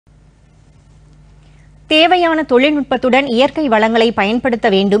தேவையான தொழில்நுட்பத்துடன் இயற்கை வளங்களை பயன்படுத்த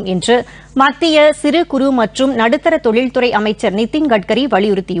வேண்டும் என்று மத்திய சிறு குறு மற்றும் நடுத்தர தொழில்துறை அமைச்சர் நிதின் கட்கரி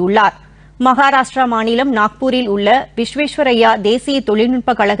வலியுறுத்தியுள்ளார். மகாராஷ்டிரா மாநிலம் நாக்பூரில் உள்ள விஸ்வேஸ்வரய்யா தேசிய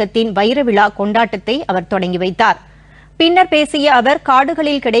தொழில்நுட்ப கழகத்தின் வைர விழா கொண்டாட்டத்தை அவர் தொடங்கி வைத்தார். பின்னர் பேசிய அவர்,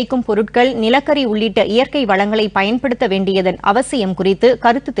 காடுகளில் கிடைக்கும் பொருட்கள், நிலக்கரி உள்ளிட்ட இயற்கை வளங்களை பயன்படுத்த வேண்டியதன் அவசியம் குறித்து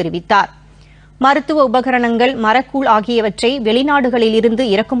கருத்து தெரிவித்தார். மருத்துவ உபகரணங்கள், மரக்கூழ் ஆகியவற்றை வெளிநாடுகளில் இருந்து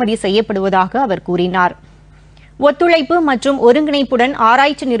இறக்குமதி செய்யப்படுவதாக அவர் கூறினார். ஒத்துழைப்பு மற்றும் ஒருங்கிணைப்புடன்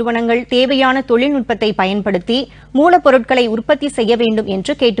ஆராய்ச்சி நிறுவனங்கள் தேவையான தொழில்நுட்பத்தை பயன்படுத்தி மூலப்பொருட்களை உற்பத்தி செய்ய வேண்டும்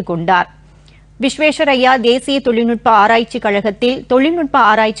என்று கேட்டுக் கொண்டார். விஸ்வேஸ்வரய்யா தேசிய தொழில்நுட்ப ஆராய்ச்சி கழகத்தில் தொழில்நுட்ப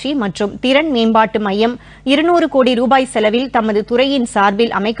ஆராய்ச்சி மற்றும் திறன் மேம்பாட்டு மையம் 200 கோடி ரூபாய் செலவில் தமது துறையின்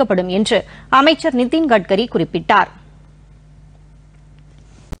சார்பில் அமைக்கப்படும் என்று அமைச்சர் நிதின் கட்கரி குறிப்பிட்டார்.